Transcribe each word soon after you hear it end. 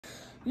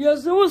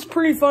Yes, it was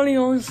pretty funny,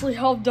 honestly,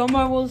 how dumb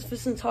I was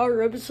this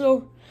entire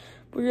episode.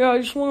 But yeah, I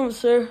just wanted to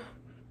say,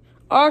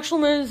 I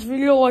actually made this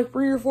video like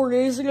 3 or 4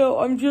 days ago.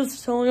 I'm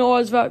just telling you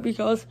guys that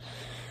because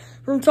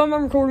from the time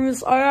I'm recording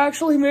this, I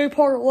actually made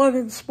part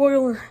 11,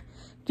 spoiler,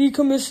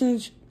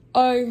 decommissioned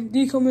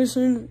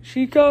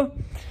Chica.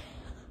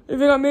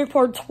 And then I made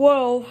part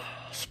 12,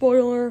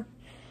 spoiler,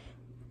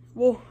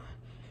 well,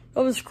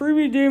 that was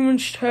creepy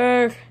damage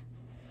tag.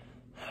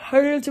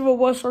 Headed to the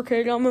West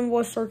Arcade. I'm in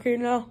West Arcade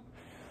now.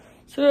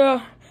 So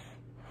yeah,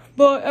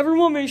 but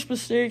everyone makes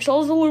mistakes. I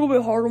was a little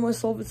bit hard on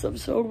myself this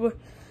episode, but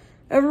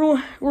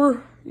everyone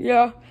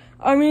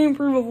I mean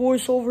improve the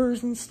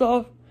voiceovers and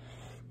stuff.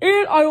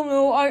 And I don't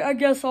know, I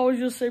guess I would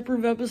just say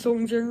improve the episode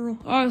in general.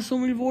 I have so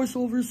many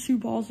voiceovers, 2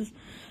 pauses.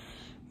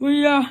 But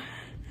yeah,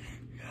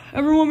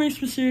 everyone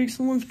makes mistakes.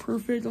 No one's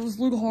perfect. I was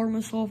a little hard on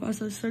myself,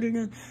 as I said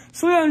again.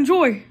 So yeah,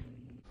 enjoy.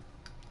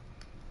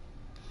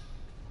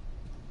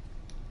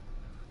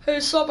 Hey,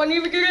 stop, I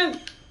need to get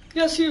in.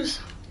 Yes, use.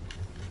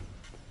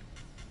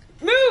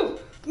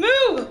 Move!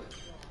 Move!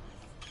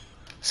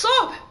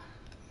 Stop!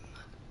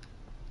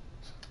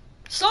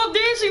 Stop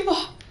dancing!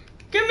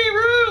 Give me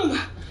room!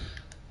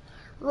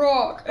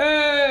 Rock.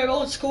 Hey, that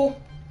looks cool.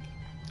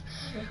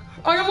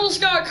 I almost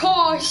got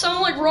caught. It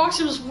sounded like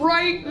Roxy was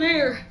right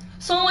there.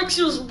 It sounded like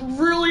she was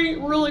really,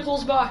 really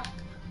close by.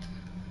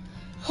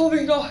 Oh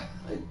my god.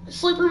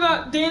 Sleeper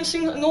that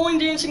dancing, annoying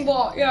dancing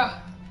bot, yeah.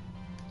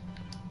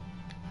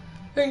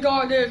 Thank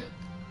God I did.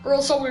 Or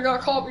else I would have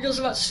got caught because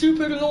of that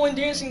stupid, annoying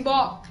dancing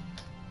bot.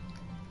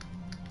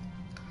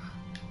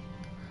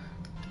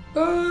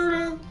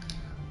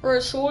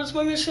 Alright, so what's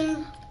my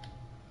mission?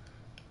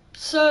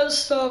 Says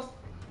stuff.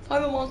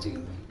 Find the Monty.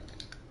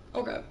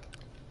 Okay.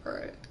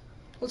 Alright.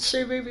 Let's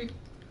say, baby.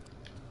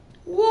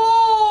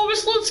 Whoa,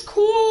 this looks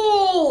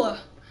cool!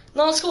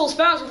 Not as cool as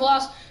Faster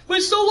Class, but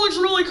it still looks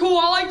really cool.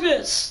 I like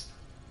this.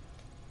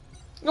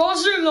 You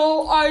also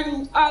know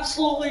I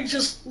absolutely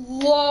just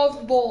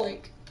love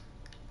bowling.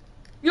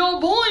 Yo,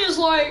 bowling is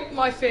like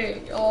my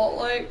thing, y'all.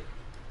 Like,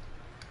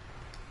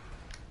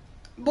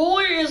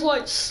 bowling is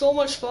like so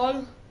much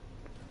fun.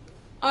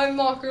 I'm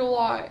not gonna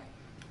lie.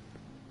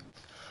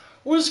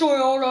 What's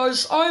going on,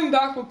 guys? I'm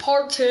back with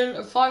part 10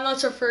 of Five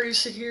Nights at Freddy's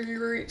Security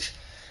Breach.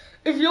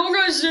 If y'all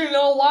guys didn't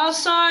know,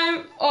 last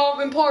time,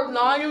 in part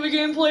 9 of the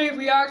gameplay,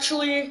 we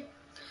actually,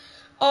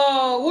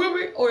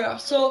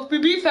 so we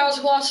beat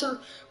Faster Blaster,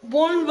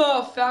 won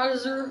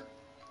the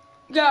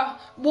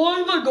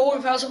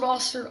Golden Faster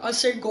Blaster. I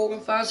say Golden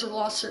Faster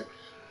Blaster.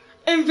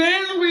 And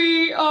then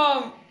we,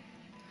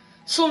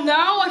 so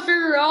now I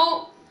figured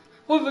out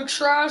with the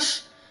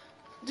trash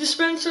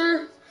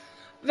dispenser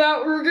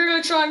that we're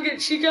gonna try and get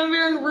Chica in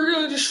there and we're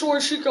gonna destroy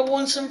Chica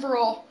once and for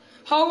all.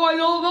 How do I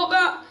know about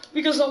that?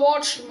 Because I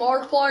watched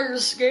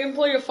Markiplier's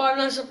gameplay of Five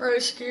Nights at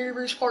Freddy's Security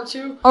Breach Part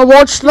 2. I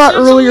watched that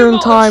earlier in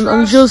time.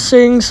 I'm just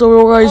saying so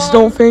you guys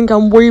don't think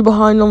I'm way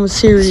behind on the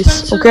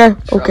series, okay?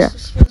 Okay.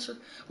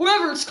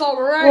 Whatever it's called,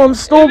 right? Well, I'm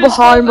still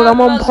behind, but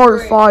I'm on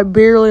part 5,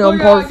 barely on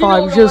part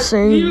 5. Just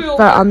saying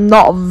that I'm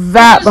not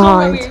that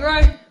behind.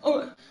 Right?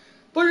 Okay.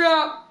 But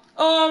yeah,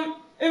 and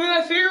then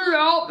I figured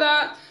out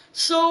that,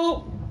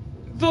 so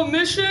the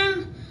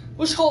mission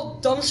was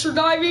called dumpster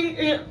diving,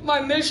 and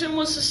my mission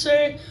was to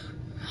say,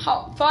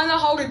 find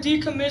out how to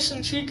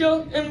decommission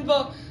Chica. In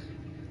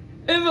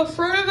the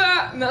front of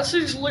that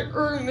message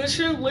or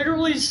mission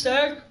literally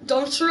said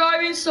dumpster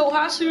diving, so it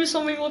has to do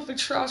something with the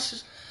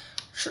trash,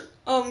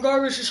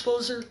 garbage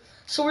disposer.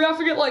 So we have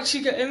to get like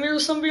Chica in there or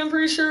something. I'm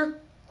pretty sure.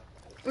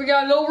 We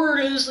gotta know where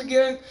it is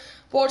again.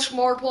 Watch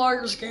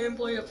Markiplier's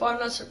gameplay of Five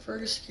Nights at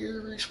Freddy's Security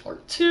Breach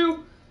Part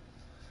 2.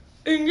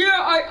 And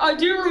yeah, I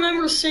do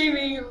remember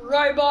saving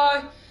right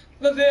by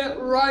the vent,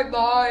 right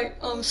by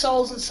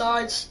cells and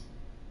sides.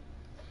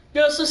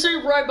 Yes, I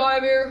saved right by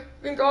there.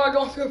 Thank God I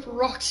don't have to go for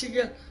Roxy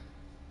again.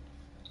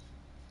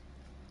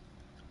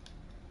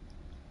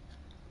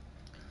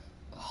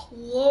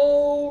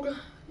 Load.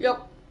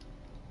 Yep,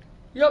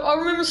 I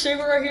remember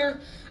saving right here.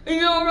 And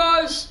you know,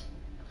 guys,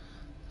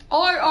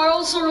 I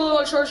also really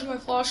like charging my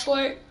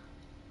flashlight.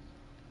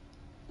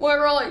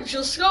 Whenever I like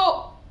just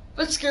go,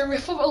 that scared me. I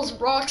thought that was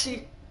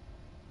Roxy.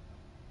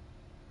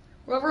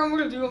 Whatever I'm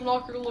gonna do, I'm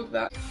not gonna look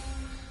back.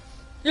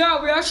 Yeah,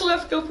 we actually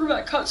have to go through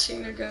that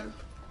cutscene again.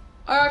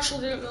 I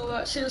actually didn't know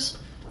that. Serious.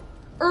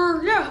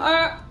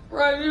 I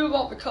knew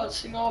about the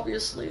cutscene,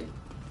 obviously.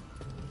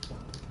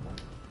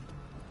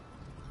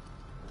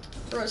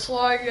 Right,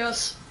 slide,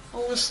 yes. I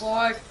want to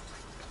slide.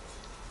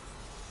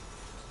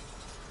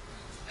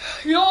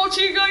 Yo,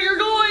 Chica, you're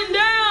going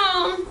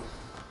down!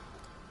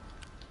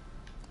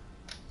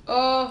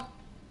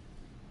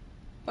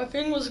 My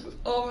thing was,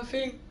 my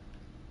thing.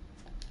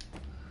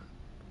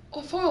 Oh,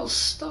 I thought I was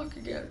stuck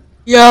again.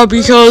 Yeah,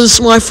 because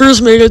when I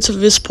first made it to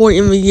this point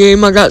in the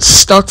game, I got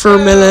stuck for a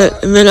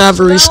minute, and then I have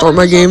to restart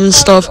my game and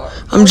stuff.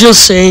 I'm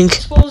just saying.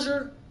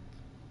 Exposure.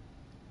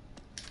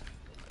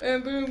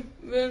 And boom,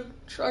 then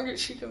try and get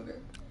Chica in there.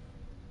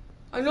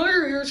 I know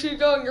you're here,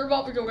 Chica, and you're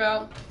about to go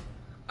down.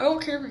 I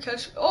don't care if you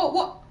catch. Oh,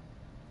 what?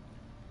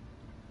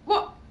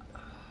 What?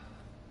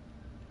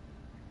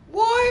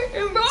 What?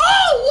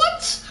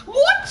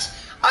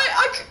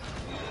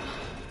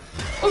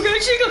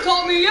 Chica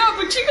caught me, yeah,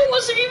 but Chica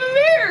wasn't even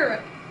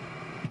there.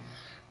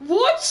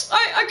 What?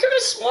 I could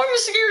have sworn the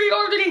security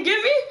guard didn't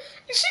get me.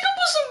 And Chica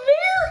wasn't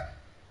there.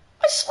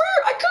 I swear,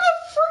 I could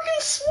have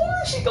freaking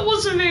sworn Chica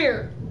wasn't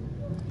there.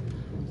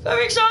 That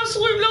makes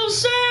absolutely no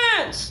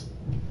sense.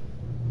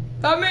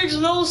 That makes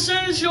no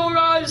sense, yo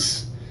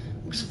guys.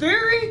 It's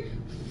very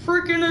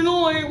freaking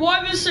annoying.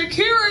 Why the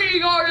security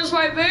guard is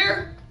right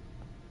there?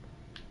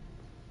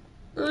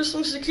 There's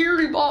some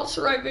security bots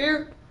right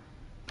there.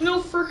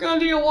 No freaking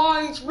idea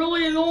why. It's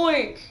really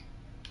annoying.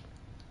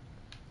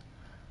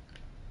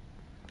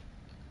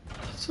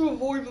 To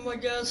avoid them, I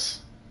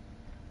guess.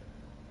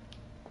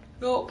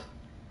 Nope.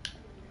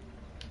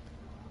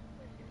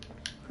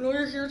 I know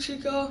you're here,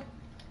 Chica.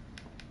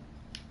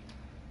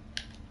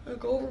 I'll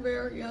go over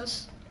there,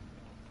 yes.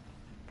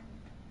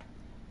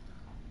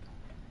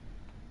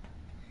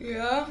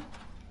 Yeah.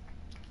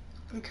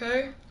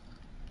 Okay.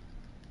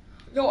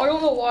 Yo, I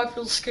don't know why I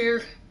feel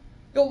scared.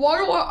 Yo, why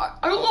do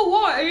I don't know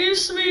why. I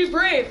used to be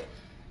brave.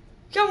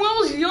 Yeah, when I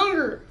was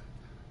younger.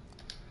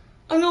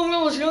 I know when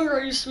I was younger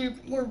I used to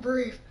be more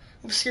brave.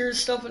 I'm scared of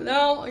stuff, but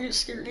now I get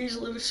scared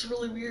easily, which is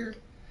really weird.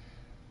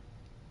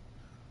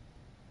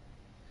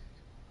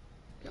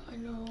 Yeah, I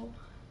know.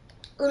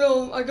 Or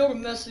no, I go to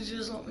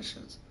messages, not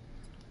missions.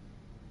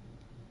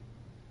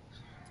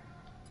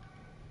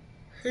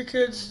 Hey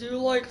kids, do you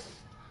like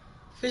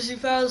Fizzy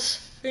Faz?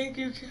 Think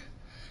you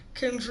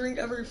can drink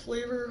every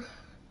flavor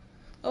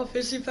of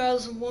Fizzy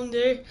Faz in one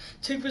day?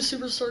 Take the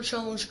Superstar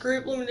Challenge.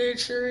 Grape, lemonade,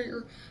 cherry,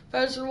 or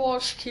Fazzer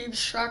Watch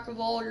keeps track of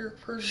all your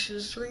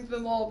purchases. Drink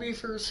them all. Be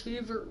first.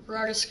 Speed,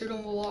 variety, skid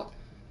on the walk.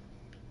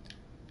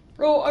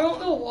 Bro, I don't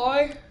know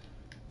why.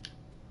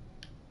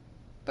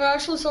 But it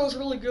actually sounds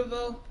really good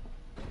though.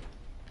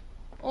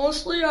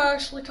 Honestly, I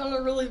actually kind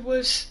of really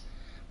wish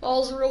that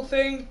was a real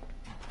thing.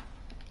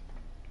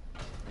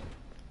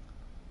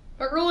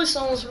 That really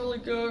sounds really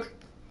good.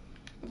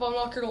 If I'm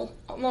not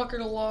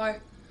gonna lie.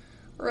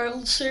 Alright,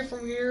 let's save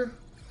from here.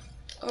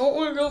 I don't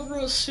want to go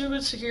through the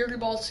stupid security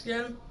bots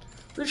again.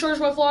 Recharge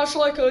my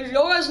flashlight code. You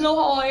guys know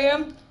how I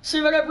am.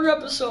 Save it every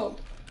episode.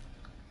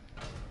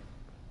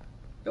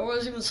 You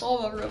guys even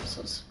saw every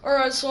episode.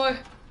 Alright, so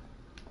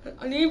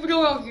I need to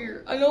go out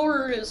here. I know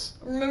where it is.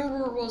 I remember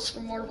where it was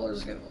from Mario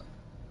Brothers gameplay.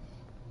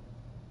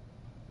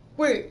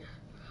 Wait.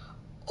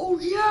 Oh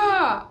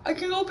yeah! I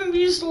can open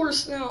these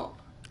doors now.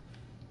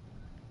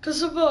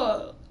 Because of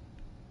a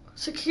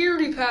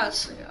security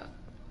pass I got.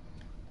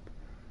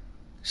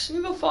 Just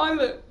need to find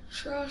the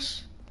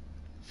trash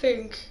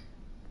thing.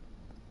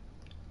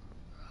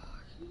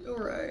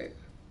 Alright.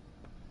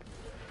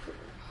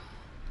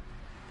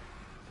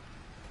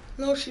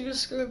 No, she's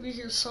just gonna be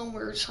here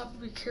somewhere. Just have to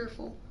be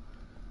careful.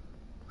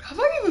 Have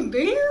I even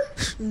been here?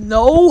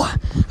 No.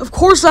 Of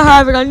course I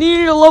haven't. I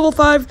needed a level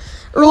 5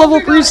 or level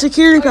 3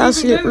 security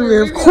pass to get through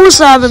here. Of course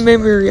I haven't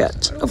been here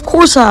yet. Of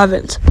course I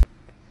haven't.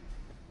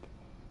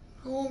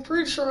 Well, I'm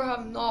pretty sure I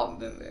have not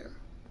been there.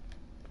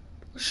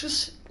 Let's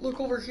just look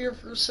over here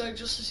for a sec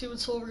just to see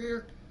what's over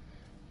here.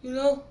 You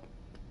know?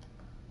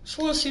 Just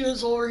want to see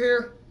what's over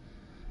here.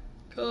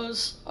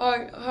 Because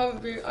I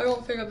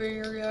don't think I've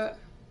been here yet.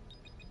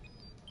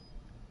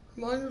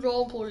 Reminder to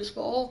all employees,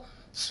 but all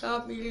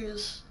staff meeting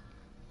is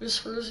this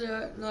Thursday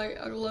at night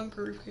at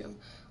 11:30 p.m.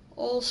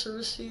 All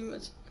service team,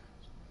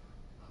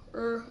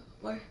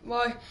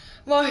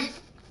 my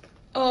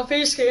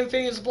face cam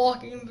thing is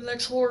blocking the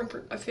next floor.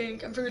 I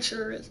think I'm pretty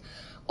sure it is.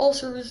 All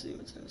service team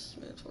attendance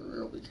mandatory.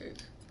 Really cake.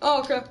 Oh,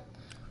 okay.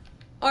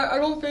 I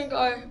don't think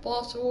I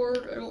blocked the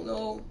word. I don't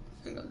know.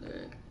 I think I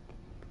did.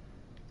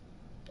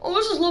 Oh,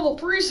 this is level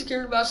 3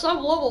 security badge. I'm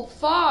level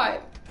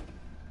 5.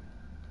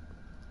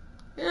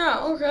 Yeah,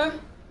 okay.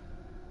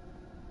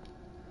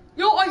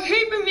 Yo, I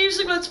hate the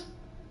music that's...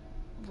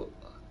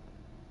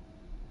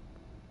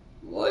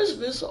 What is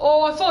this?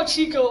 Oh, I thought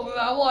Chica opened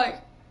that. I'm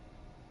like...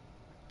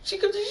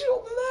 Chica, did you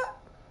open that?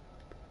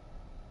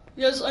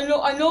 Yes, I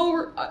know I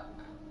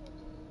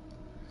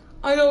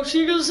know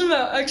Chica's in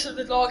that exit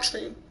the dog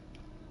stream.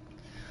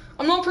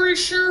 I'm not pretty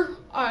sure.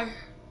 I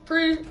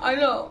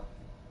know.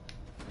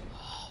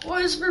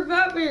 Why is there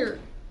that here?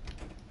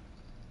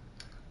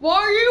 Why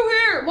are you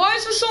here? Why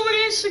is there so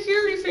many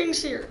security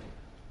things here?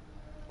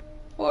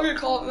 Why did you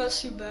call it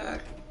messy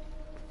bag?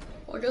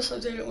 Well, I guess I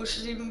didn't, which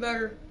is even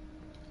better.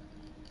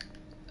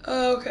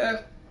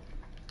 Okay.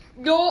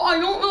 Yo, I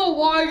don't know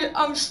why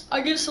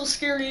I get so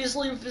scared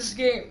easily with this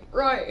game.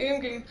 Right, I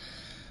am getting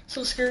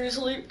so scared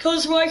easily.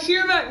 Cause when I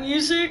hear that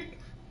music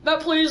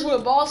that plays when a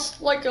boss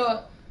like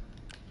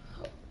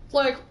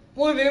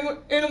one of the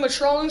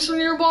animatronics are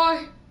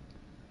nearby,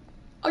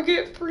 I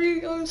get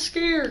pretty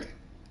scared.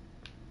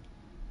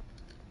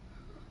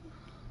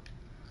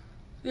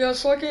 Yeah,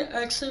 so I can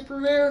exit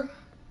from there.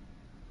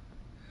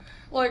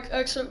 Like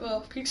exit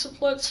pizza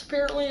plats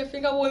apparently. I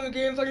think I win the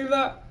game if I do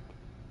that.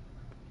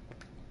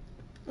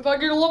 If I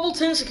get a level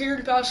 10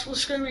 security pass, which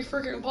is gonna be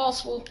freaking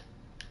impossible.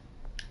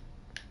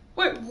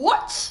 Wait,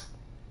 what?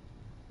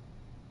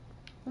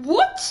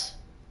 What?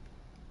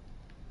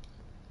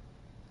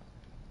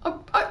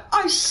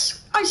 I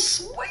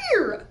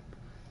swear!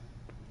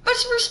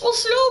 That's where we're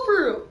supposed to go,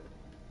 Brew.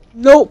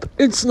 Nope,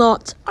 it's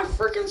not. I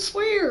freaking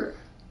swear.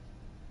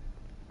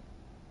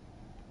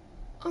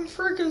 I'm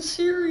freaking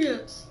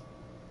serious.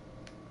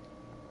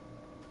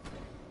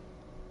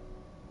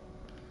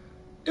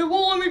 It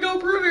won't let me go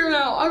through here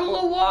now. I don't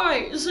know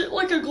why. Is it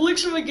like a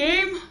glitch in the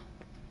game?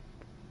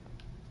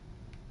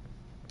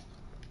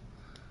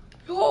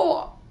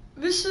 Yo,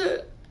 this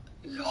is...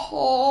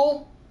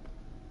 Yo,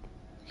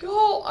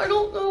 I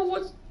don't know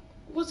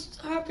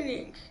what's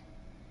happening.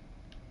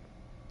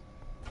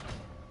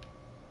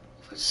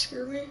 That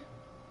scared me.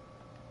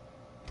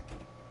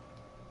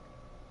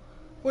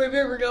 Wait,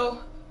 there we go.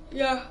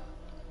 Yeah.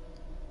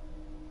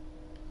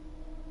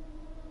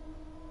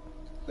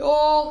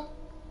 Y'all.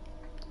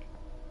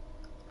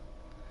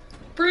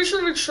 Pretty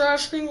sure the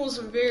trash thing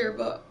wasn't there,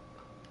 but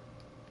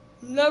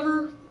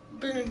never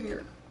been in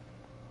here.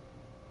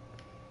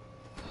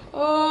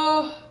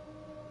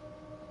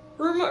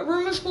 Where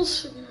am I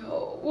supposed to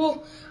go?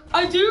 Well,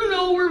 I do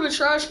know where the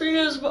trash bin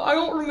is, but I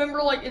don't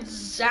remember like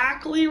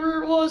exactly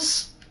where it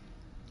was.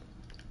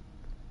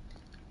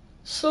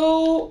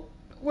 So,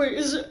 wait,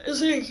 is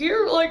it in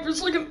here? Like,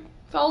 there's like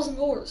 1,000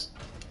 doors.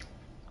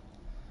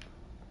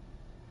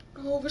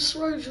 Oh, this is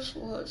where I just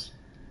was.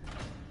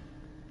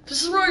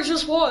 This is where I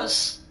just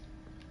was.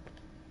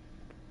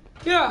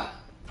 Yeah.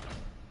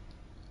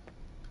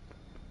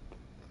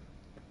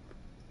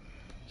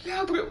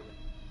 Yeah, but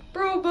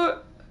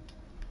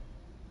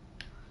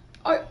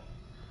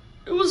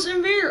it was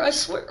in there, I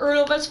swear. Or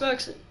no, that's the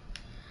exit.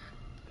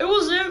 It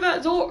was in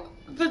that door,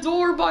 the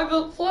door by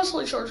the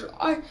flashlight charger.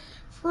 I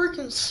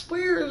freaking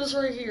swear it was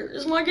right here.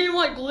 Is my game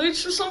like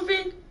glitched or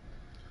something?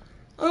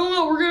 I don't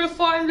know, we're gonna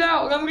find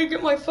out. I'm gonna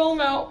get my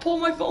phone out, pull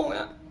my phone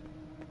out.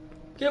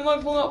 Get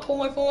my phone out, pull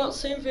my phone out,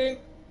 same thing.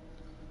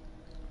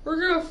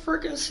 We're gonna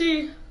freaking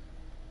see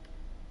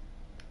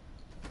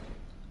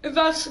if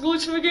that's a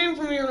glitch in the game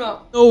for me or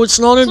not. No, it's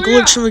not a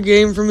glitch in the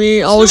game for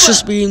me. I was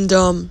just being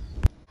dumb.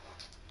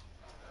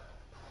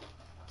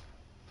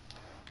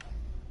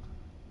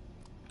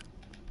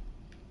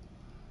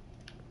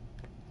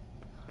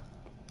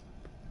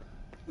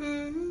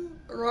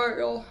 Right,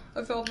 y'all.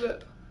 I found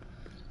it.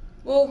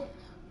 Well,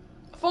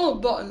 I found a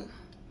button.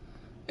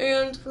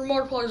 And for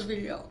Markiplier's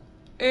video.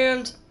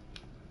 And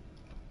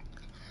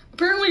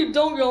apparently you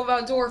don't go in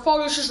that door. I thought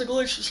it was just a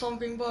glitch or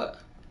something, but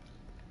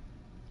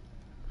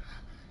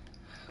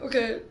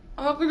okay,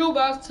 I have to go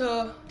back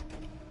to.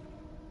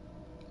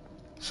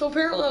 So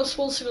apparently I was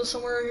supposed to go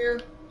somewhere in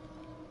here.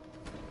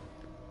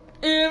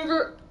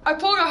 And I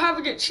thought I have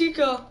to get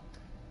Chica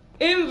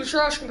in the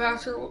trash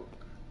compactor,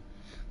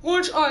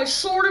 which I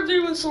sort of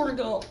do and sort of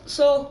don't.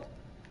 So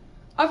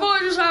I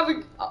thought I just have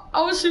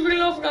I was stupid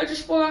enough and I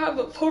just thought I have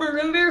to put her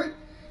in there.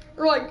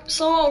 Or like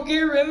somehow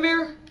get her in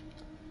there.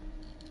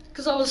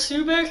 Because I was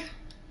stupid.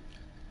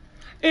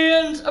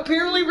 And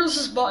apparently there's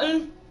this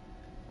button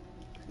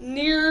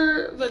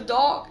near the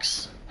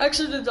docks.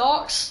 Exit the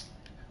docks.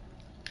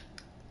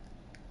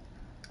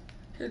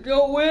 Here,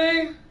 go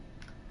away.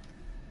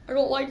 I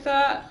don't like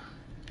that.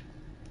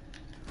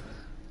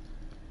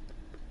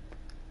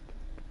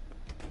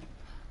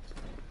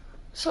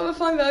 So I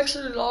find the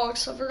exit of the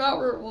docks. I forgot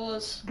where it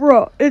was.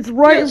 Bruh, it's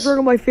right in front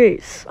of my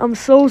face. I'm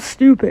so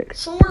stupid.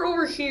 Somewhere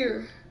over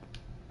here.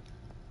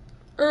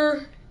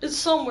 It's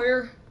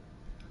somewhere.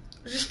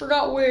 I just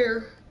forgot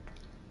where.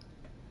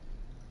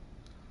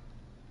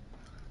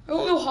 I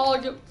don't know how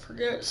I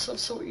forget stuff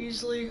so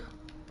easily.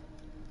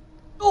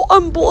 No,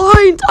 I'm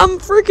blind. I'm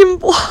freaking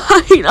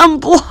blind. I'm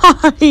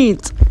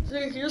blind. Is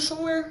it here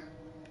somewhere?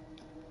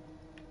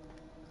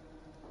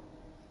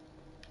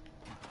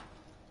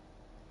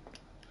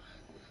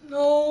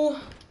 No.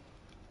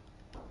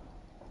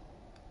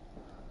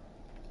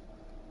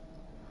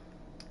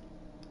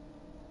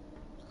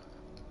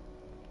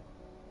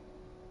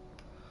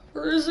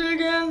 Where is it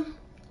again?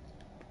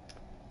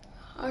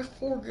 I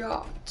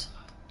forgot.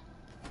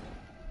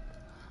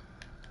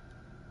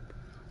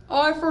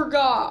 I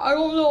forgot. I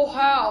don't know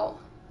how.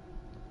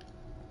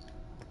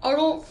 I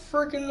don't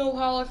freaking know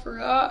how I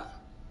forgot.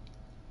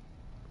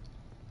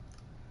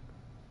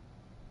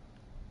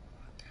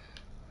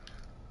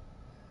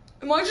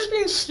 Am I just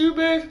being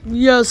stupid?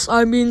 Yes,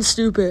 I'm being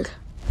stupid.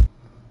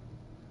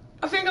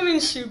 I think I'm being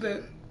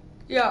stupid.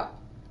 Yeah.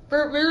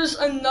 There's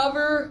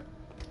another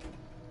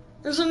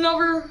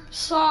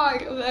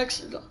side of the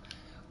exit.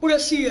 Wait, I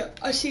see it.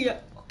 I see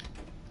it.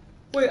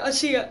 Wait, I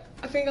see it.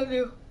 I think I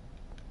do.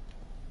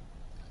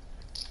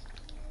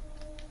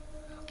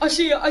 I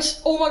see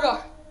it. Oh my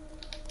god.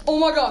 Oh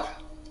my god.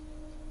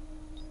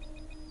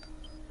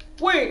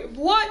 Wait,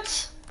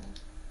 what?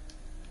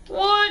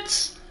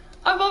 What?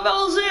 I thought that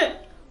was it.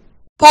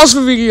 Pause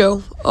the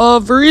video.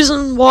 The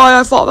reason why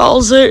I thought that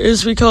was it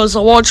is because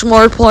I watched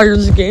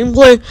Markiplier's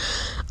gameplay.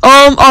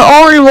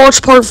 I already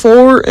watched part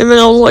 4, and then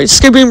I was like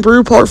skipping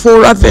through part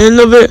 4 at the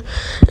end of it,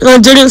 and I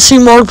didn't see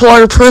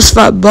Markiplier press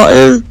that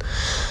button,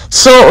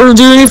 or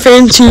do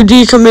anything to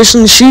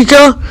decommission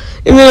Chica,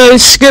 and then I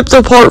skipped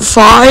to part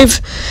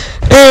 5,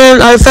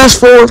 and I fast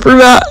forward through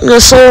that, and I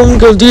saw him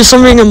go do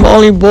something in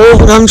Bonnie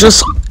Bull, and I'm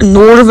just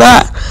ignored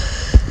that,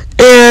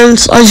 and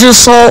I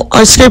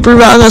escaped through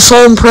that, and I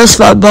saw him press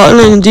that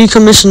button and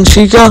decommission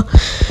Chica.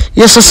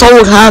 Yes, I saw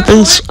what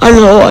happens. I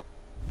know.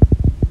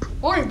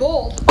 Morning,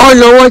 Bull. I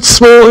know I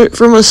spoiled it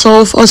for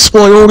myself. I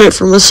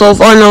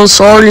know,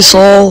 so I already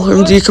saw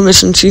him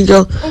decommission Chica.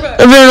 Okay.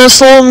 And then I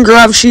saw him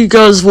grab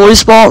Chica's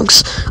voice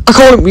box. I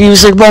called it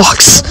music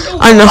box.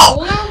 I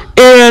know.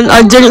 And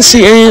I didn't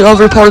see any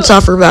other parts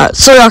after that.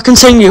 So yeah,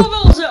 continue.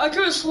 I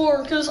could have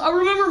sworn, because I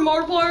remember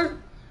Markiplier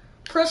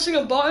pressing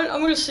a button.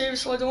 I'm going to save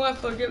so I don't have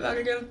to get that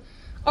again.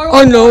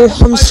 I know,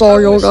 I'm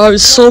sorry, y'all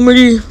guys. So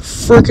many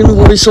freaking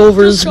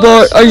voiceovers,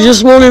 but I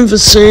just wanted to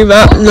say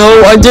that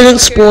no, I didn't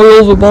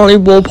spoil the Bonnie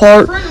Bull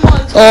part.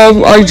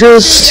 I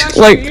just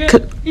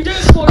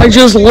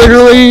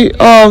literally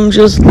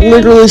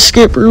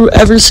skipped through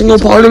every single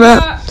part of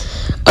that.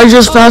 I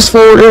just fast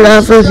forwarded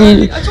after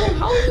he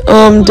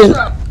didn't.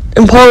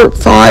 In part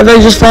 5, I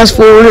just fast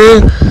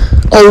forwarded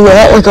a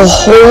lot, like a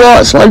whole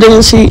lot, so I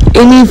didn't see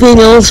anything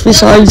else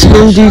besides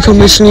him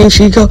decommissioning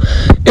Chica.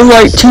 In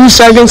like 2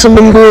 seconds, I've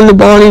been going to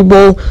Bonnie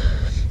Bull.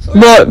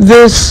 But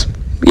this,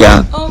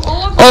 yeah,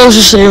 I was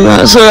just saying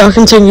that, so yeah,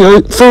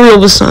 continue, for real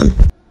this time.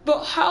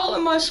 But how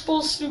am I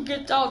supposed to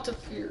get out of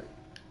here?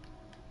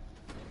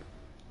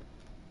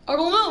 I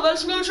don't know,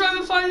 that's what I'm trying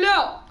to find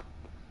out.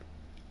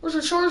 Where's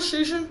the charge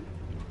station?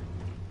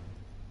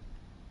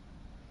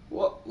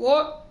 What?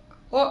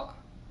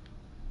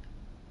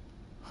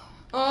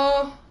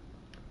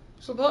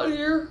 There's a button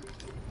here.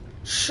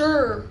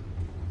 Sure.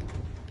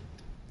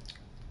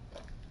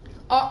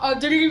 I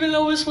didn't even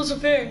know this was a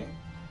thing.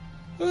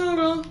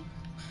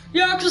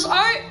 Yeah, because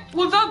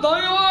with that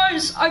button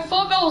eyes, I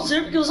thought that was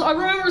it, because I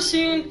remember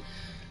seeing,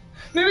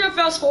 maybe I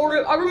fast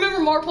forwarded, I remember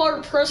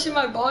Markiplier pressing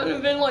my button,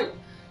 and then like,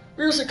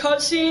 there's a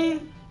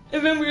cutscene,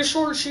 and then we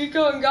restored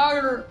Chica and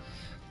got her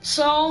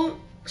sound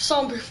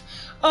booth.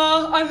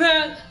 I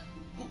had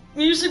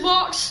music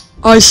box.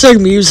 I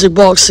said music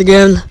box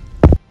again.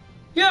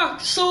 Yeah,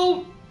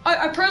 so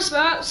I pressed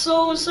that,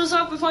 so it says I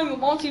have to find the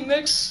Monty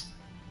Mix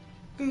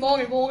in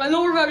Bonnie Bull. I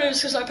know where that is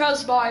because I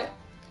passed by it.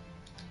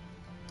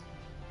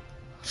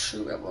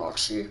 Shoot at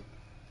Roxy.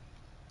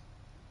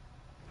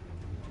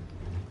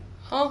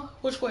 Huh?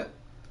 Which way?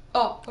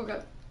 Oh,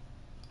 okay.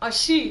 I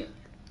see.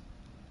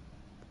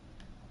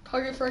 Can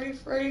I get Freddy?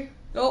 Freddy?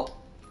 Nope.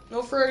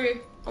 No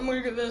Freddy. I'm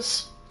gonna get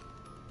this.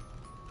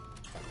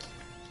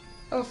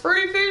 A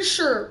Freddy face?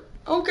 Sure.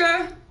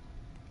 Okay.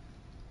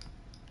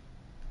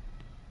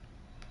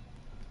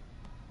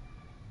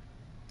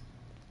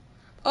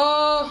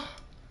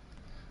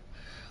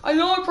 I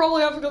know I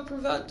probably have to go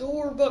through that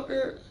door, but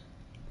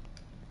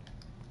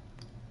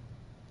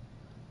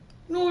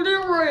no,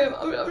 there where I am.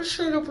 I'm just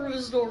gonna go through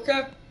this door,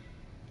 okay?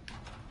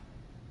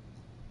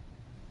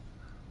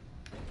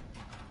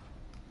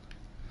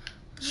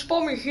 Just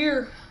brought me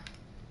here.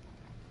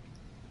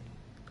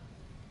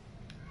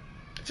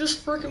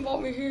 Just freaking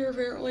brought me here,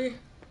 apparently.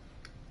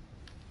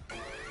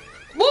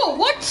 Whoa,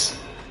 what?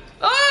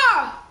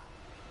 Ah!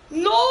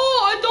 No,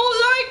 I don't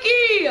like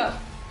it!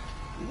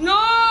 No!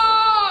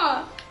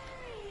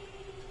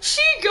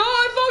 Chica,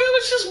 I thought it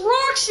was just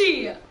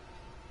Roxy!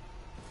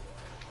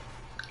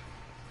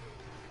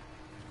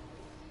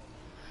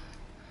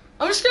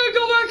 I'm just gonna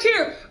go back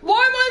here.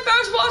 Why am I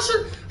fast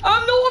blaster? I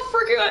have no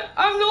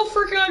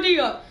freaking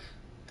idea.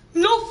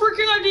 No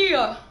freaking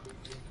idea.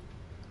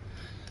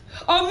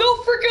 No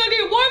freaking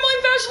idea. Why am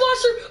I fast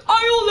blaster?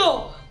 I don't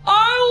know.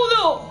 I don't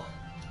know.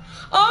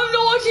 I have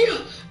no idea.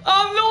 I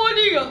have no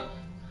idea.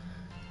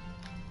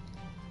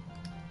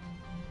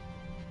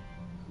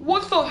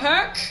 What the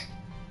heck?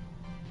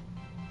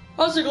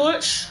 That's a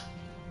glitch.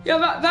 Yeah,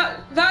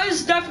 that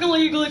is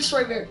definitely a glitch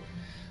right there.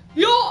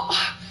 Yo,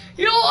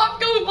 I'm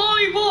going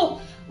Bonnie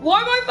Bull.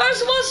 Why am I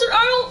fast blaster?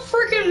 I don't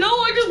freaking know.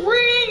 I just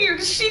ran in here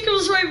because Chica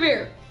was right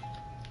there.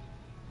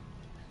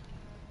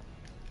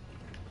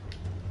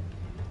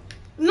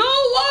 No,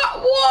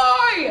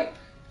 why?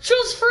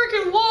 Just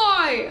freaking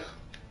why?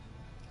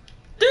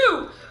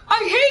 Dude, I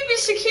hate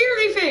these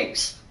security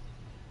things.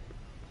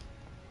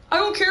 I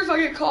don't care if I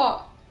get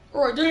caught.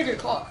 Or I didn't get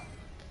caught.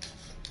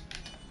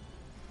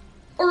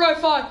 Alright,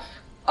 fine.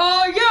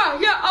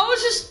 Yeah, I'm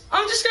just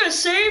gonna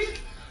save.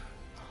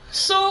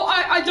 So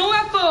I don't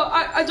have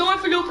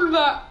to go through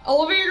that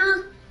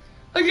elevator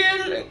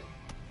again.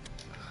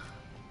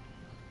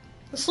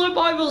 I slip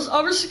by those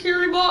other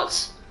security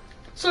bots.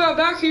 So I'm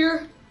back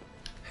here.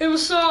 Hey,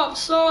 what's up?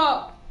 What's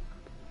up?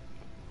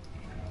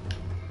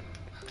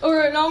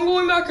 Alright, now I'm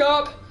going back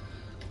up.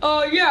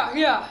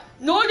 Yeah.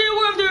 No idea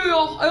what I'm doing,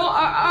 y'all.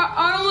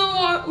 I don't know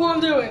what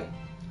I'm doing.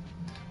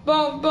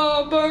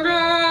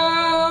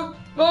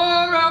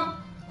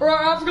 Alright,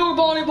 I have to go to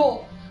Bonnie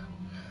Bull.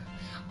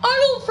 I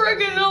don't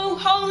freaking know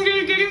how I'm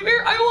gonna get in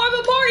there. I don't have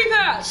a party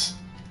pass.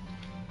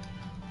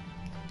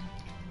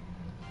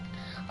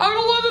 I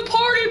don't have a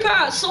party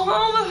pass, so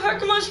how the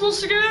heck am I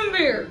supposed to get in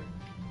there?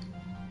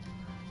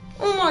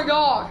 Oh my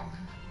god.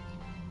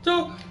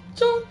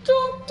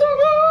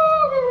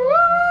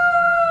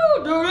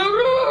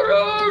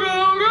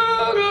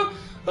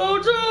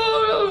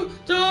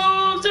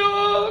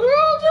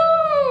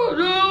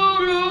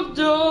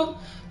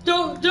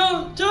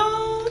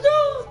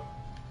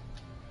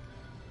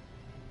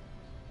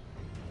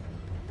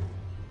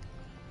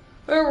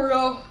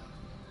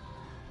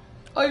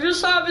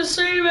 just have to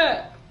save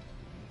it.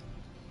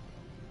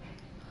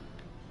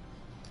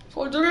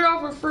 So I didn't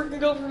have to freaking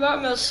go through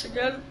that mess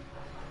again.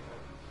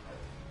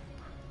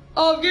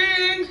 Of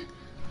getting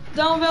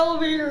down the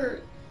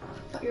elevator.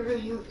 I thought you were gonna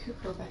hang with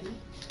Cooper, buddy.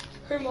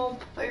 Hey, Mom.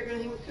 I thought you were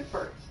gonna hang with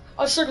Cooper.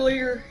 I said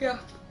later, yeah.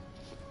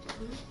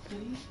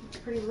 Buddy, it's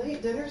pretty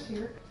late. Dinner's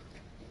here.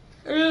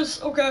 It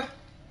is, okay.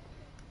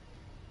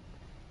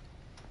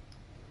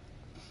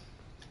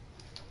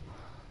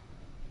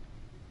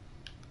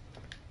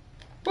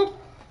 Boop.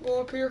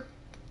 Go up here.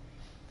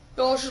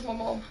 No, it's just my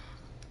mom.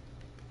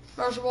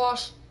 There's the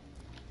boss.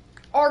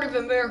 Already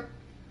been there.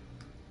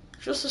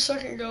 Just a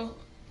second ago.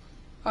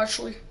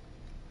 Actually.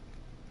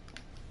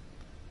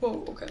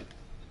 Whoa, okay.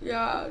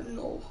 Yeah,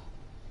 no.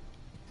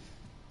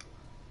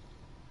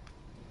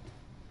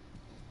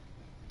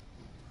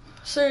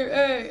 Say,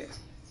 hey.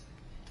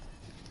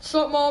 What's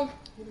up, Mom?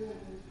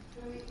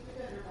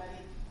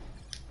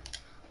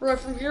 Right,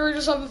 from here I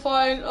just have to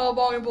find a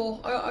bowling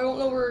ball. I don't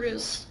know where it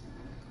is.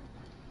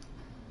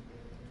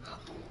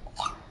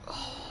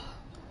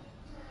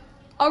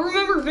 I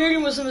remember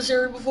Vaden was in this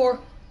area before.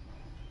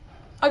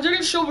 I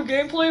didn't show the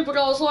gameplay, but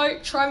I was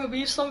like trying to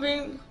beat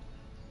something.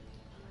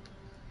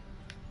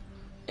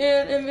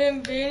 And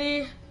then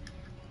Vanny.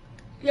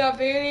 Yeah,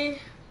 Vanny.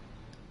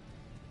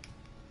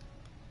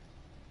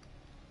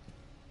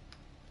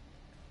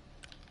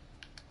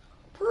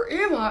 Where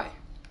am I?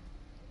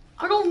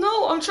 I don't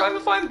know. I'm trying to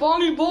find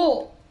Bonnie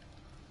Bull.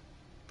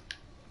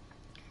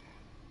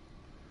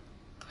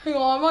 Hang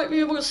on, I might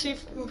be able to see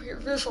from here.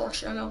 There's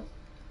Roxy, I know.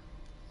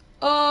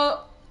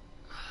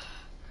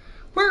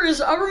 Where is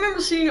it? I remember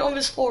seeing it on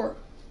this floor.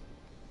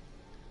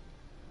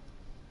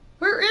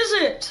 Where is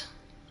it?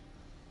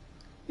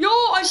 Yo,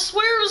 I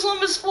swear it was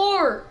on this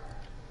floor.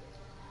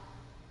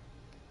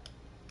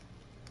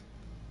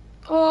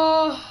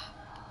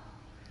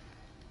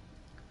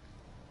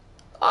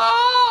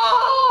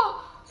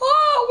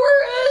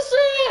 Where is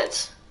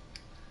it?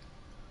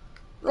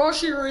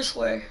 Roxy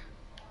Raceway.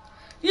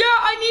 Yeah,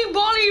 I need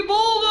Bonnie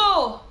Bull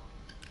though.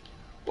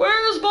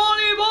 Where's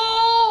Bonnie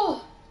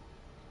Bull?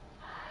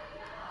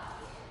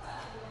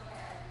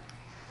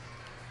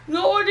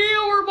 No idea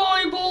where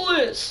Bonnie Bull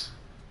is.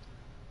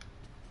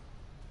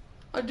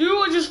 I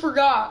just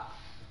forgot.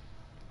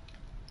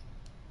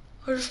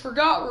 I just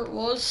forgot where it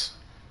was.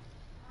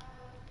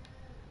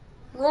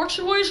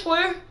 Roxy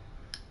Raceway.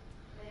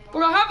 But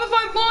I have to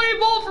find Bonnie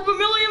Bull for the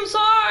millionth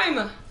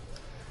time.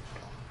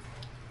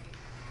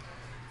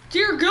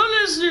 Dear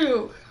goodness,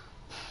 dude.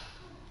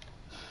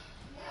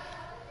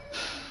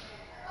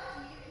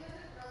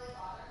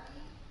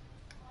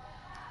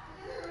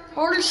 I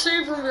already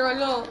saved from here, I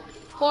know.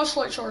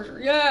 Flashlight charger,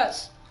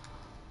 yes.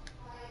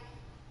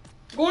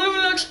 Going to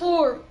the next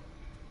floor.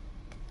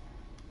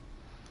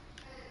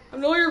 I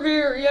know you're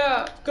here,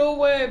 yeah. Go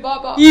away,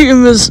 bye-bye.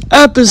 In this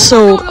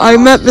episode, I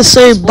meant to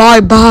say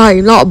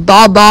bye-bye, not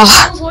bye-bye.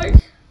 I was like...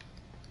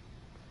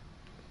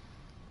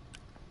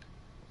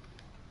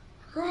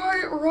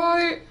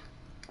 Right.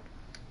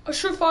 I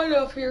should find it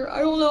up here. I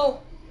don't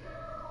know.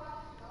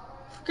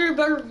 If I get a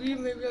better view,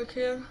 maybe I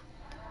can.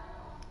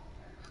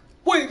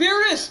 Wait,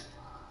 there it is!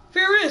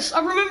 There it is!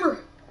 I remember!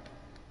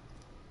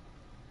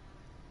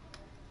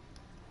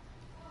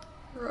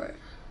 Right.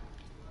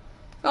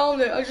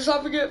 Found it. I just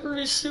have to get through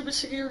these stupid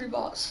security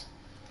bots.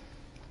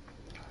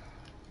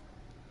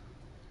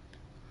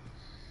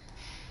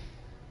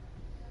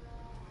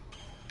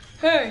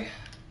 Hey.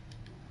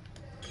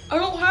 I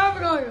don't have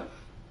an item.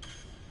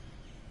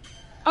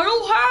 I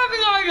don't have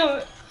an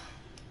item!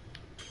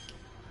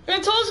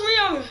 It tells me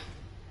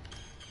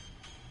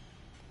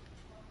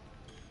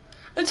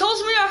It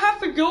tells me I have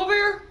to go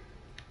there,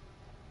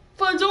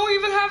 but I don't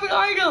even have an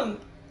item.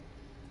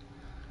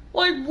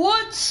 Like,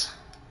 what?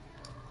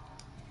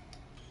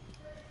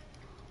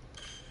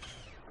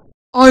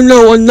 I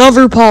know,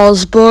 another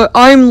pause, but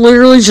I'm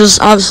literally just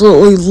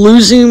absolutely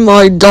losing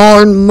my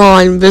darn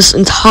mind this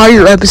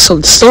entire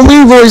episode. So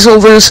many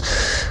voiceovers.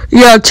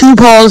 Yeah, 2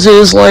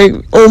 pauses, like,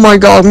 oh my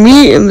god,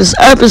 me in this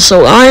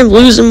episode, I am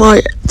losing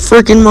my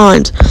freaking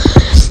mind.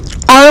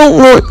 I don't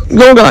want,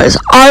 yo guys,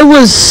 I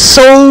was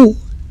so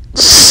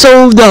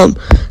dumb.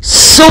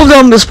 So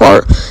dumb this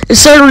part. It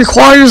said it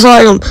requires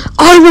item.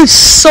 I was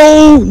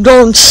so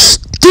darn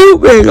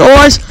stupid. Oh,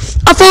 I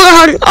thought I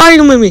had an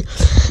item in me.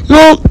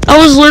 No, I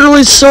was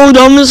literally so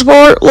dumb this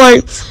part.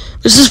 Like,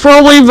 this is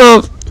probably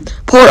the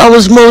part I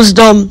was most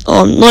dumb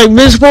on. Like,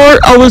 this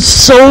part, I was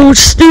so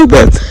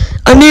stupid.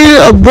 I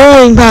needed a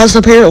bowling pass,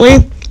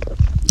 apparently.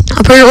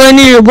 I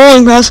needed a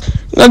bowling pass.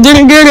 I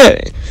didn't get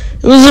it.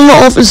 It was in the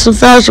office of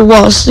Faster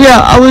Boss.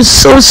 Yeah, I was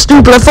so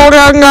stupid. I thought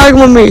I had an item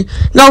with me.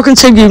 Now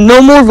continue.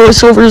 No more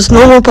voiceovers.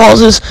 No more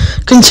pauses.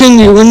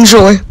 Continue.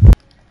 Enjoy.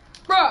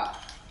 Bruh.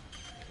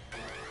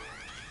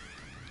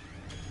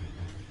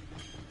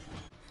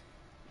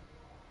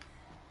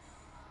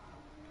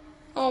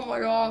 Oh my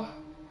god.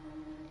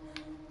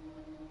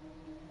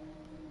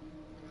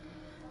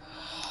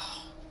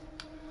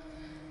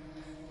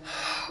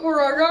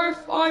 Alright, I gotta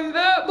find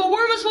that. But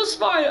where am I supposed to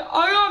find it?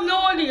 I have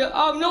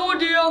no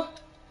idea.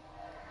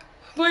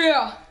 But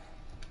yeah.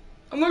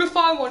 I'm gonna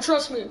find one,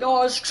 trust me,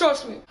 guys,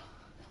 trust me.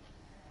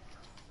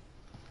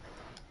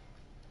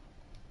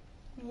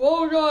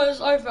 Whoa, guys,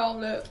 I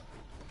found it.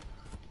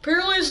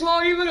 Apparently it's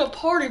not even a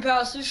party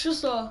pass, it's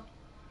just a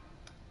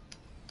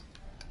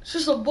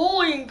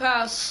bullying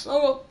pass.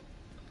 Oh,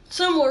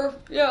 similar,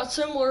 yeah,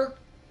 similar.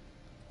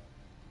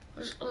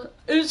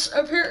 It's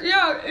apparent,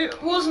 yeah,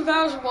 it wasn't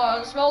Faster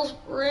Blast. That was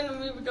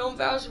randomly become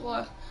Faster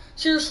Blast.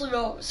 Seriously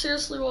though,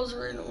 seriously was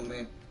random with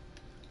me.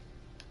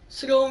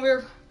 So go over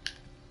here.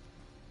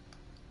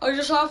 I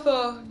just have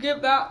to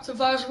get back to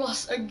Faster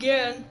Blast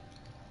again.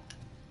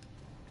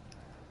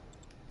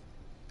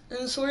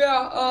 And so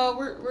yeah,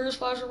 where's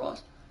Faster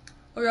Blast?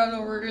 Oh yeah, I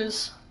know where it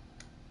is.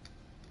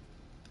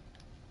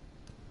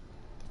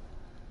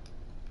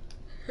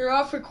 Here, I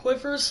have to quit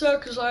for a sec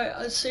because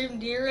I saved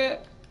near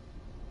it.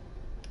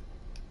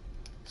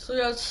 So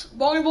yeah, it's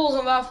Bonnie Bull's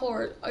on that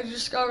floor. I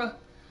just gotta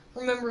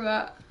remember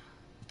that.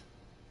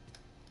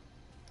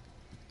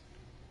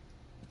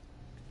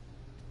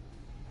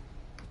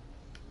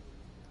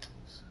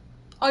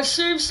 I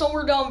saved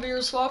somewhere down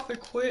there, so I have to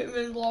quit and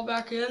then log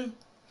back in.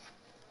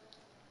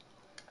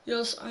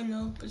 Yes, I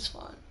know, it's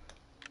fine.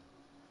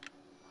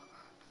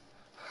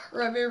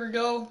 Right, there we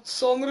go.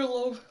 So I'm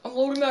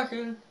loading back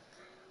in.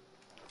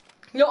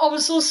 You know, I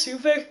was so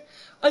stupid.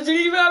 I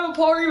didn't even have a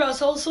party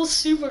pass. I was so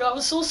stupid. I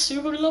was so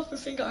stupid enough to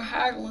think I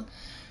had one.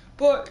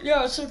 But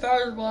yeah, it's in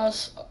Faster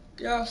Blast.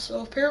 Yeah,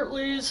 so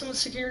apparently it's in the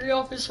security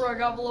office where I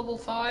got the level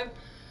 5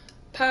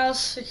 pass,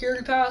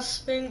 security pass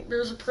thing.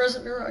 There's a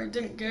present there I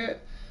didn't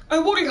get. I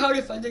wouldn't hide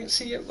if I didn't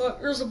see it,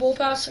 but there's a bull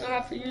pass and I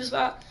have to use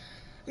that.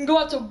 And go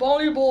out to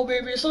Bonnie Bull,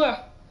 baby. So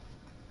yeah.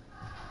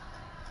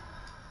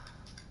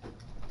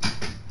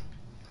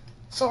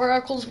 Sorry, I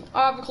have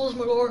to close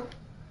my door.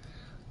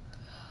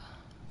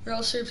 Here,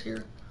 I'll save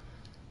here.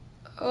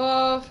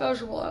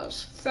 Faster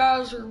Blast.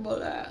 Faster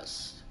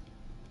Blast.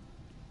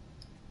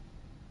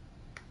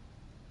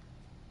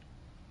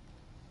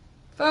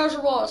 Faster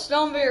Blast,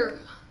 down there.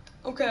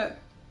 Okay.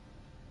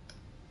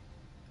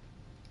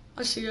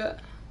 I see that.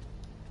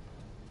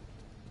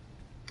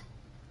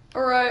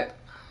 Alright.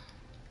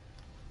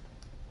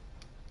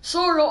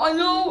 Sorry, I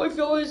know if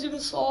you always even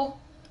saw.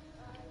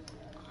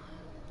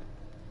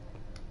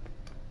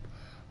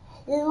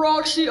 Well,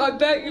 Roxy, I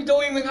bet you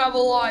don't even have a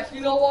life.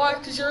 You know why?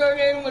 Because you're an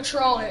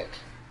animatronic.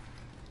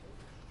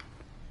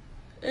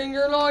 And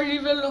you're not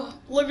even a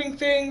living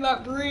thing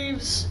that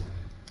breathes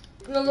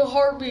another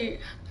heartbeat.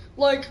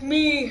 Like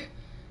me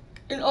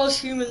and us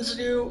humans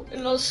do,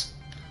 and us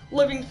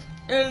living,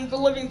 and the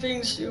living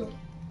things do.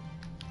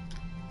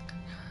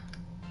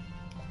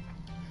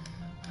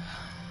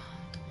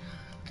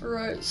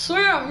 Alright, so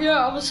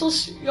yeah, I was so,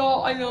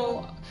 y'all, I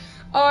know.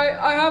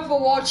 I have to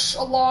watch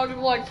a lot of,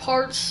 like,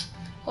 parts,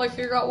 like,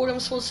 figure out what I'm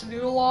supposed to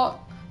do a lot.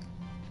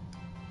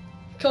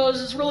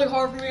 Because it's really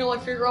hard for me to, like,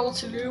 figure out what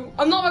to do.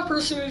 I'm not a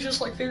person who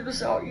just, like,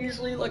 figures out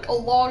easily, like a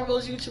lot of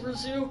those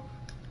YouTubers do.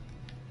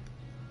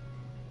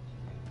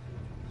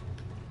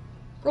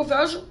 Bro,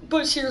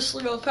 but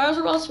seriously though,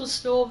 Faster Blast was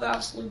still the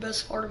absolute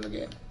best part of the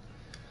game.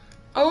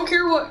 I don't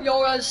care what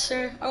y'all guys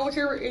say. I don't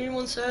care what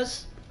anyone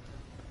says.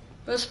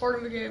 Best part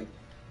of the game.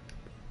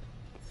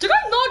 Did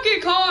I not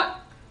get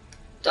caught?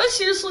 Did I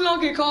seriously not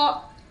get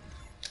caught?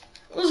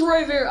 It was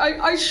right there.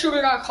 I should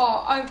have got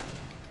caught.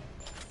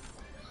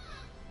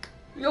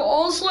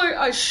 Honestly,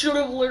 I should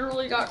have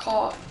literally got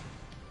caught.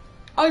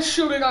 I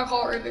should have got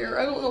caught right there.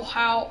 I don't know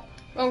how.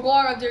 But I'm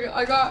glad I did it.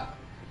 I got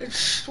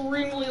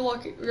extremely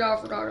lucky. Yeah, I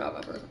forgot about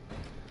that person.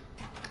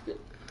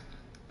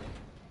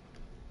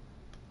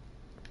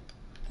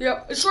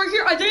 Yep, it's right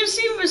here. I didn't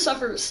see this at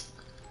first.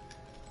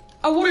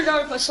 I would have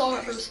got it if I saw it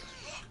at first.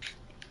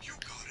 You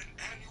got an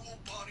annual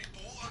Bonnie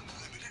Bull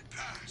Unlimited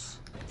Pass.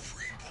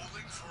 Free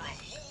bowling for a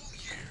whole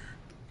year.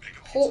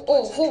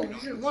 Whole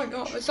year, my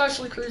god, that's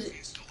actually crazy.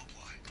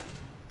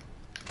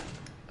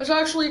 That's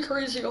actually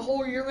crazy, a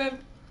whole year, man.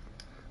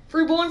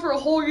 Free bowling for a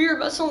whole year,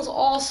 that sounds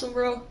awesome,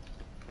 bro.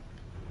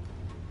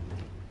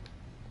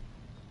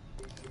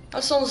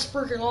 That sounds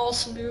freaking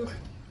awesome, dude.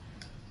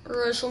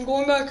 Alright, so I'm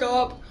going back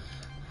up.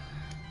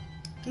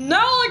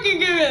 Now I can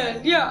get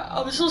in! Yeah,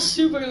 I was so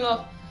stupid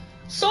enough.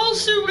 So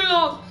stupid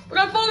enough! But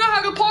I thought I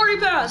had a party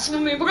pass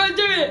with me, but I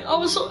didn't. I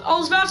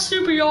was that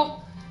stupid,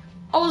 y'all.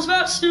 I was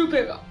that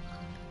stupid.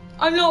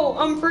 I know,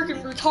 I'm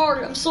freaking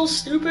retarded. I'm so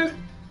stupid.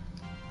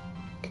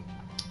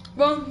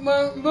 Bum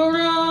bum bum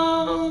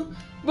bum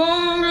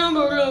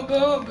bum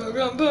bum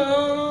bum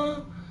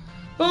bum.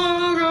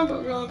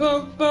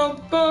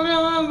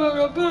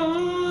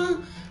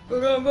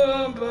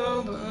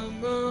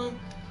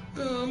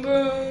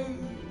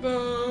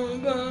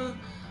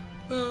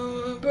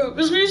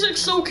 This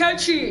music's so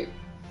catchy.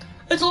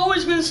 It's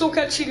always been so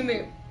catchy to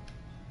me.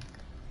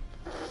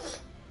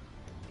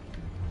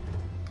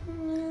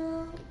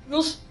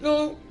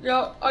 No,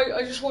 yeah,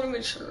 I just want to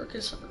make sure. Okay,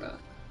 so that.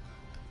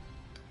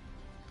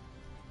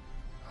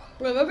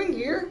 Wait, have I been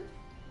here?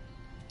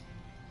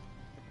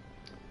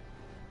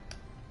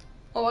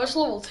 Oh, that's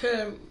level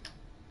 10.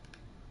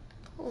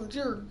 Oh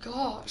dear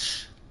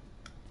gosh.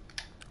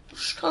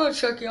 Just kind of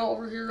checking out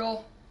over here,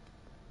 y'all.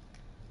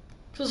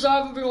 Because I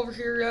haven't been over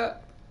here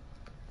yet.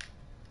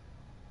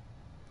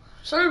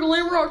 Is that a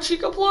Glam Rock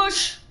Chica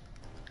plush?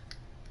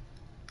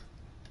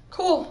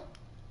 Cool.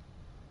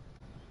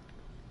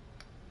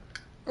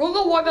 I don't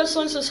know why that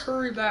sign says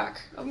hurry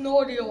back. I have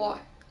no idea why.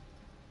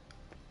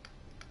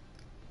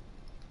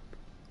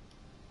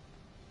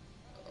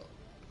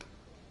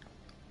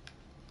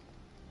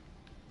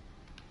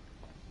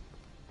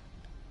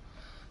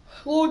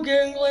 Hello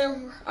again,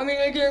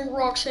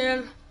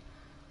 Roxanne.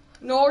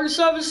 No, your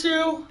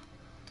 7-2.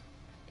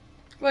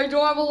 But I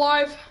don't have a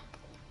life.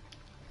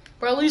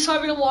 But at least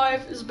having a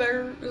life is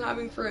better than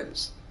having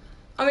friends.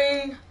 I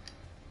mean,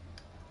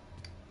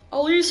 at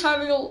least I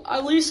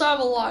have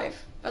a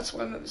life. That's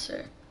what I meant to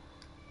say.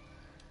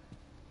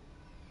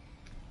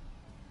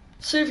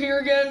 Save here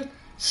again.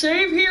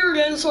 Save here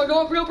again so I don't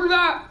have to go for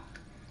that.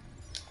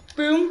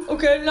 Boom.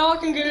 Okay, now I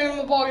can get in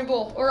the body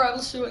bowl. Alright,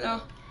 let's do it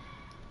now.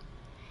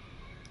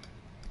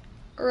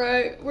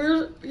 Alright,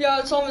 yeah,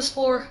 it's on this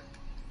floor.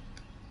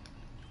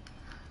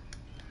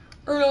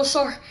 Or no,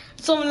 sorry,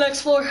 it's on the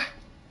next floor.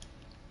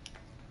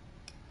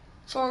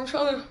 Sorry, I'm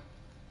trying to...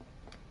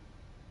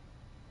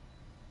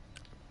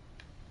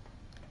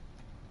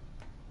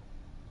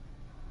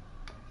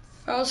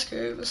 Fast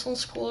cave, this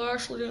one's cool. I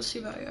actually didn't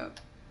see that yet.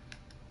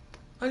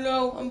 I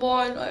know, I'm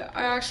blind. I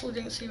actually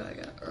didn't see that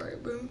yet.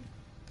 Alright, boom.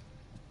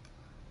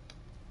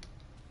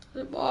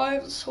 Is it by?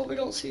 Let's hope they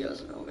don't see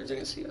us. No, they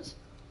didn't see us.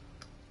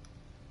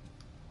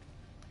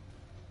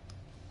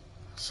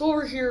 It's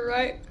over here,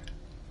 right?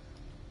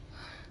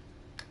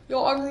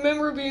 Yo, I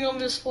remember being on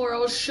this floor. I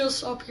was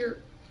just up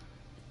here.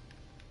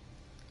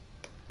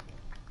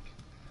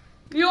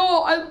 Yo,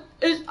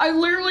 I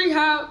literally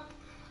have...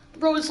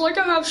 Bro, it's like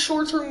I have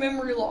short-term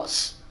memory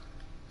loss.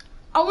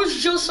 I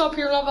was just up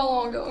here not that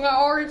long ago, and I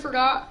already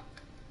forgot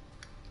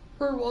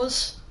where it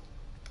was.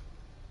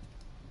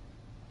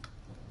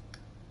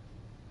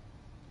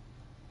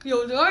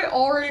 Yo, did I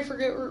already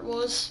forget where it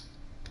was?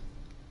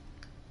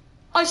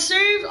 I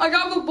saved, I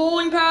got the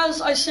bowling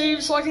pass, I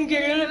saved so I can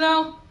get in it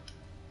now.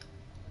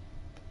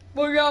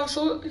 But yeah,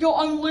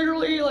 I'm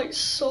literally like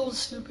so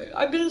stupid.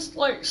 I've been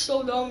like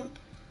so dumb,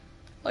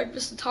 like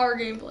this entire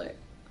gameplay.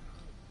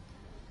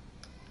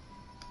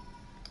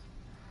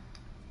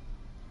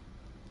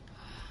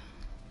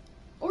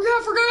 Oh yeah,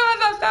 I forgot I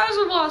have that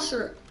Phasma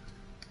Blaster.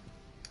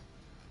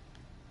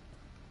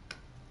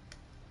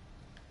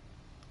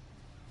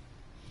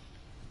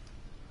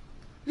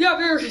 Yeah,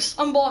 there it is.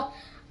 I'm blind.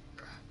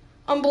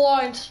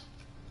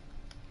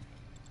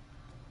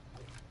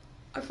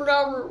 I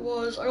forgot where it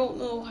was. I don't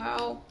know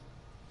how.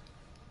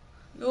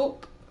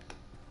 Nope.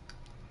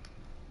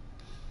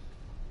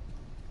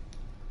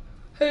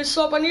 Hey,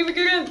 sup? I need to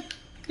get in.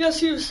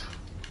 Yes, use.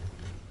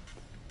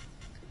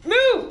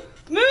 Move!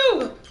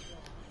 Move!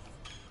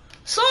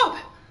 Stop!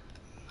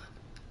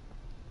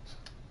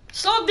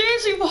 Stop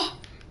dancing!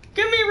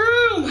 Give me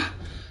room!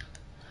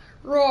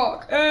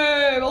 Rock.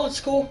 Hey, that looks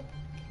cool.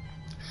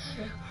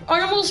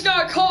 I almost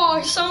got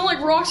caught. It sounded like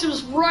Roxy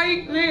was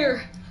right there.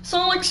 It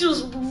sounded like she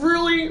was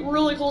really,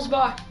 really close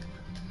by.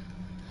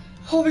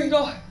 Oh my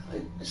god.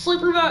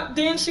 Sleeper that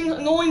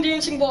annoying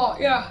dancing bot,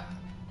 yeah.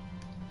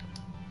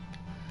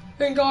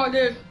 Thank god I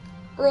did.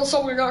 Or else I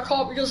would have got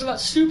caught because of that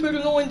stupid,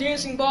 annoying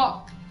dancing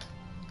bot.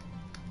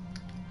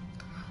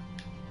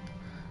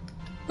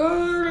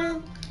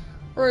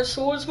 Alright,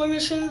 so what's my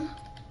mission?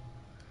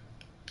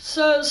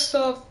 Says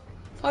stuff.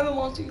 Find the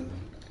Monty.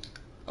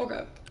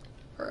 Okay.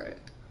 Alright.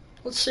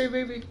 Let's say,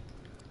 baby.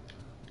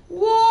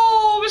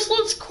 Whoa, this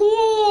looks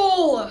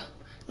cool!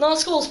 Not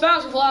as cool as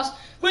Phasma Blast,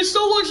 but it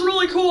still looks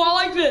really cool. I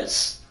like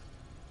this.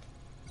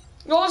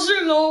 You also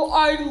know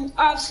I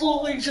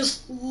absolutely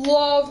just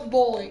love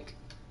bowling.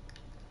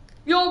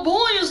 Yo,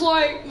 bowling is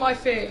like my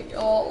thing,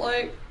 y'all.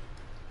 Like,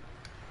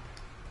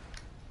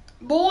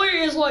 bowling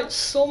is like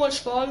so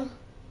much fun.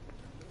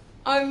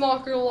 I'm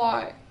not gonna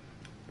lie.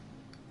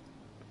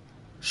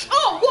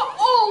 Oh, what?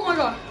 Oh my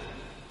god.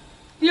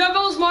 Yeah, that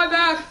was my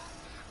bad.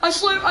 I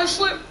slipped.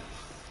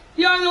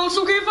 Yeah, I know, it's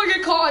okay if I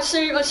get caught. I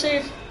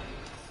save.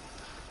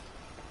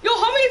 Yo,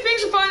 how many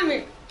things are finding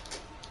me?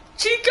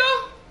 Chica?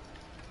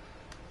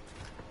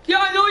 Yeah,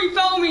 I know you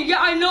found me.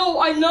 Yeah, I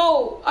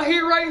know. I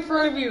hit right in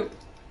front of you.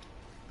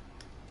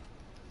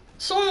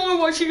 So annoying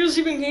why Chica's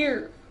even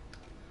here.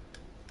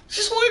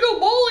 Just want to go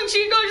bowling,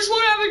 Chica. I just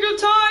want to have a good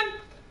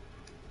time.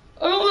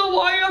 I don't know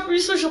why you have to be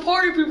such a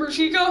party pooper,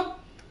 Chica.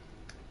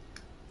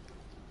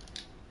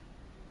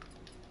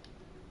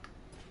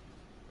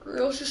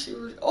 Let's just see.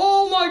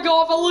 Oh my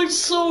god, that looks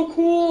so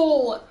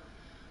cool.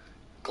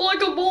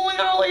 Like a bowling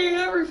alley and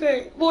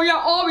everything. Well, yeah,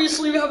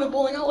 obviously we have a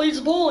bowling alley. It's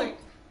bowling.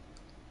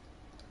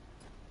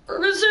 Or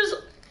this is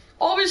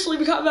obviously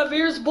we have that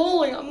there's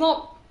bowling.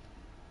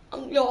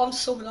 I'm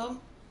so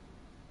dumb.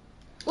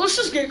 Let's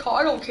just get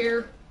caught. I don't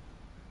care.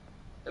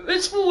 If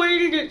it's the way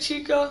to get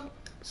Chica.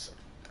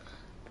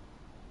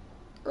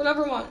 Or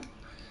never mind.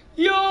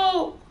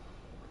 Yo,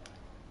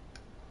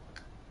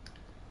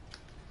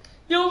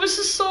 this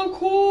is so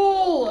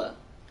cool.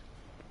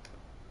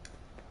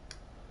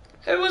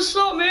 Hey, what's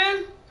up,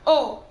 man?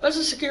 Oh, that's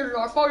a security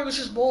guard. I thought it was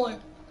just bowling.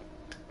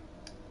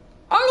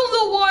 I don't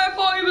know why I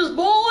thought he was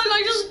bowling.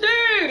 I just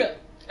did.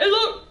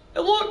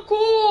 It looked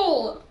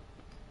cool.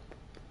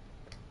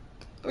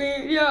 I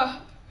mean, yeah,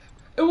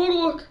 it would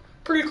look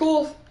pretty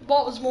cool if the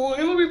ball was bowling.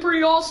 It would be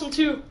pretty awesome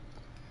too.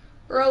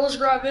 Alright, let's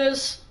grab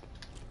this.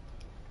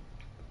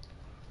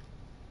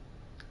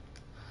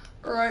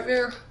 Alright,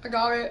 there, I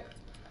got it.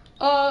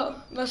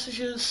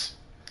 Messages.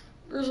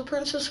 There's a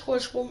Princess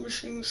Quest 1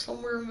 machine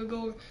somewhere in the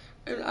building.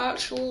 An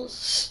actual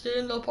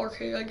stand-up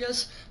arcade. I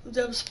guess the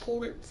devs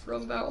pulled it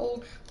from that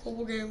old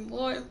mobile game.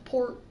 Why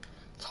import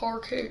to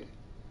arcade?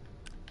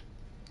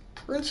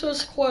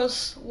 Princess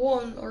Quest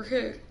 1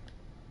 arcade.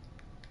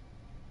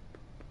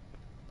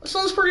 That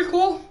sounds pretty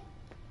cool.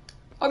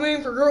 I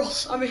mean, for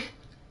girls. I mean,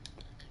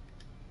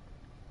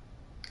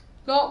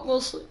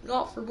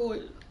 not for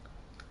boys.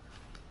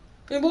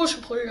 I mean, boys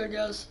can play it, I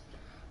guess.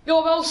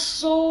 Yo, that was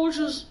so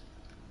just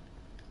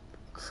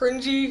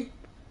cringy.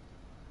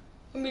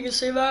 I mean, you can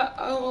say that.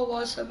 I don't know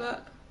why I said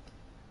that.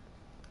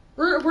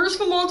 Where's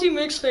the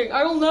multi-mix thing?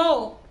 I don't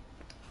know.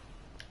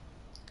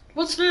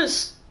 What's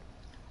this?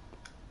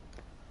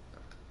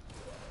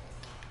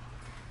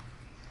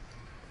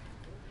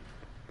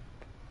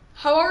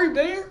 Have I already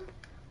been here?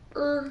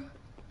 Or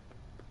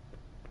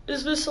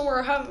is this somewhere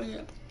I haven't been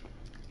yet?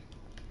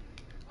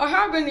 I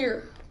have been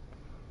here.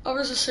 Oh,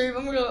 there's a save.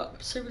 I'm gonna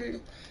save it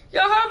again.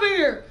 Yeah, I have been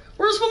here.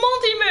 Where's the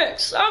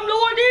multi-mix? I have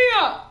no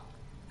idea.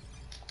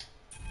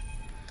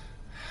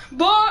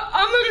 But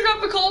I'm gonna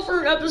have to call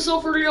for an episode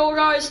for y'all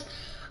guys.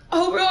 I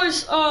hope you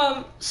guys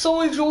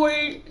so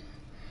enjoy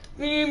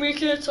me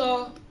making it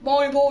a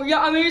bowling bowl.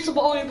 Yeah, I made it a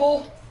bowling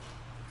bowl.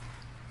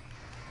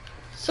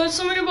 Said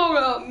something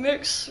about a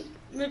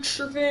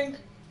mixture thing.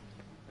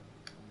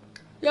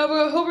 Yeah,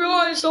 but I hope you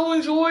guys so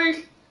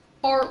enjoy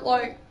part,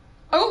 like,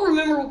 I don't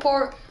remember what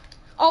part.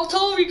 I'll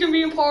tell him he can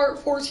be in part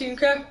 14,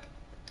 okay?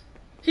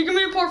 He can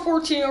be in part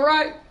 14,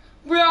 alright?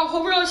 But yeah,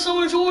 hope you guys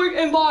so enjoyed,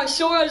 and bye.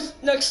 See you guys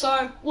next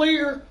time.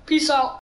 Later. Peace out.